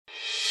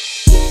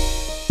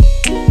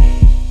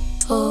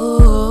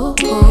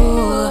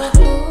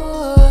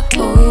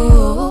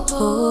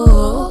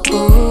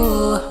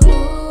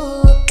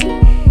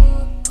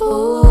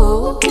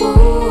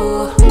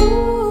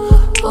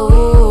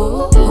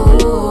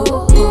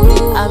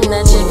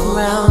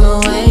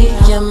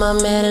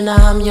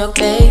your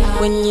babe.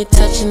 When you're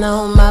touching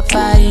on my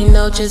body, you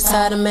know just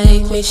how to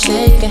make me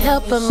shake. And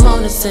help him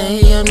wanna say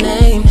your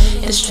name.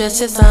 The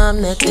stress is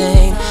I'm that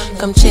thing.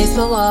 Come chase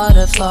my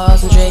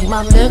waterfalls and drink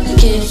my milk and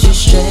get you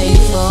straight.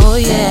 Oh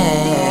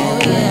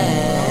yeah,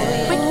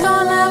 yeah. We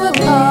gon' have a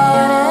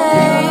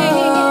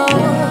party,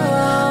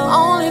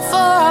 only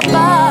for our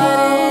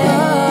body.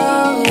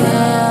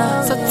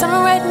 Yeah. So tell me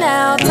right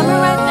now, tell me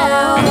right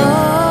now. You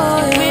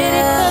with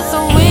it 'cause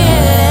I'm with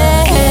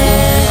it.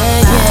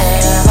 Yeah.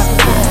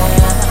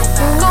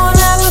 We gon'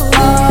 have a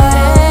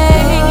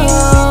party,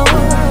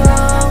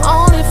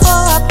 only for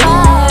our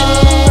body.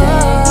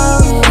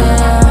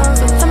 Yeah.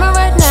 So tell me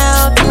right now,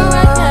 tell me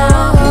right now.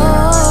 You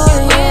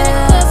with it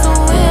 'cause I'm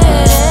with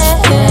it.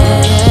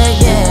 Yeah,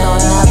 yeah. We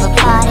gon' have a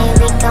party,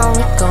 we gon'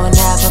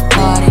 have a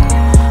party.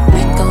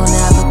 We gon'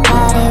 have a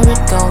party, we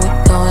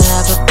gon'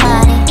 have a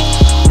party.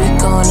 We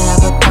gon'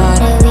 have a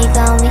party, we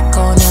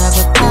gon' have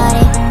a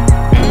party.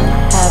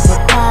 Have a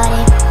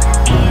party,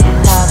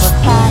 have a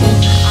party.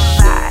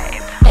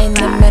 Ain't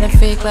no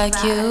metaphoric like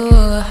you.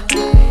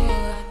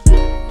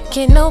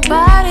 Can't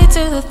nobody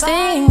do the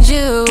things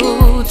you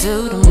do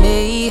to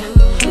me.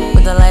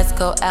 When the lights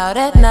go out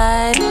at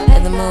night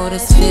and the mood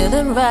is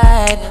feeling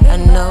right, I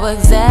know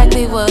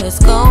exactly what is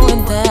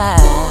going down.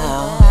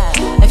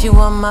 If you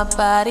want my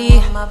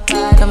body,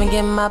 come and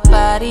get my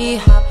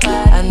body.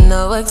 I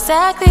know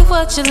exactly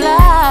what you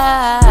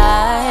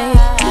like.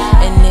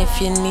 And if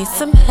you need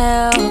some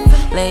help,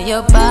 lay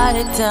your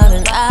body down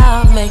and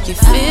I'll make you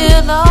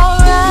feel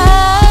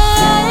alright.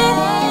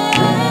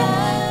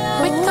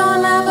 We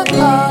gon' have a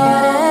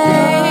party.